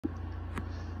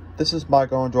This is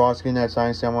Michael Androsky, at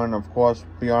 97. Of course,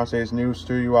 Beyonce's new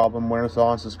studio album,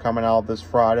 Renaissance, is coming out this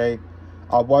Friday.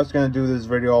 I was going to do this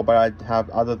video, but I have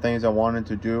other things I wanted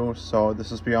to do. So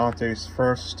this is Beyonce's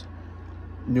first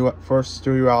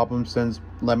studio album since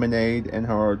Lemonade and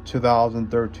her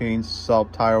 2013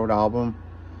 self-titled album,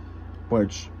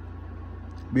 which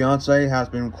Beyonce has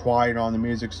been quiet on the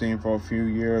music scene for a few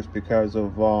years because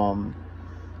of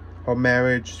her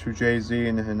marriage to Jay-Z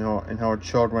and her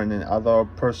children and other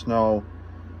personal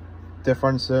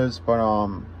differences. But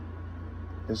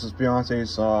this is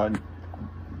Beyonce's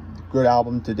good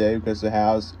album today because it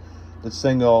has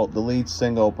the lead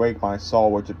single "Break My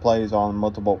Soul," which it plays on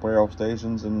multiple radio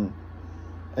stations, and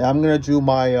I'm gonna do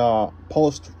my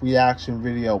post reaction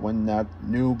video when that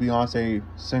new Beyonce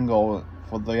single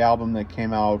for the album that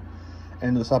came out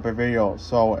in the separate video.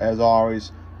 So as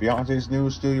always, Beyonce's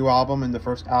new studio album and the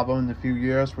first album in a few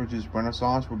years, which is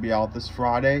Renaissance, will be out this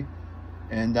Friday,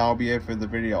 and that'll be it for the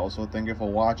video. So thank you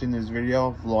for watching this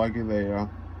video. Vlog you later.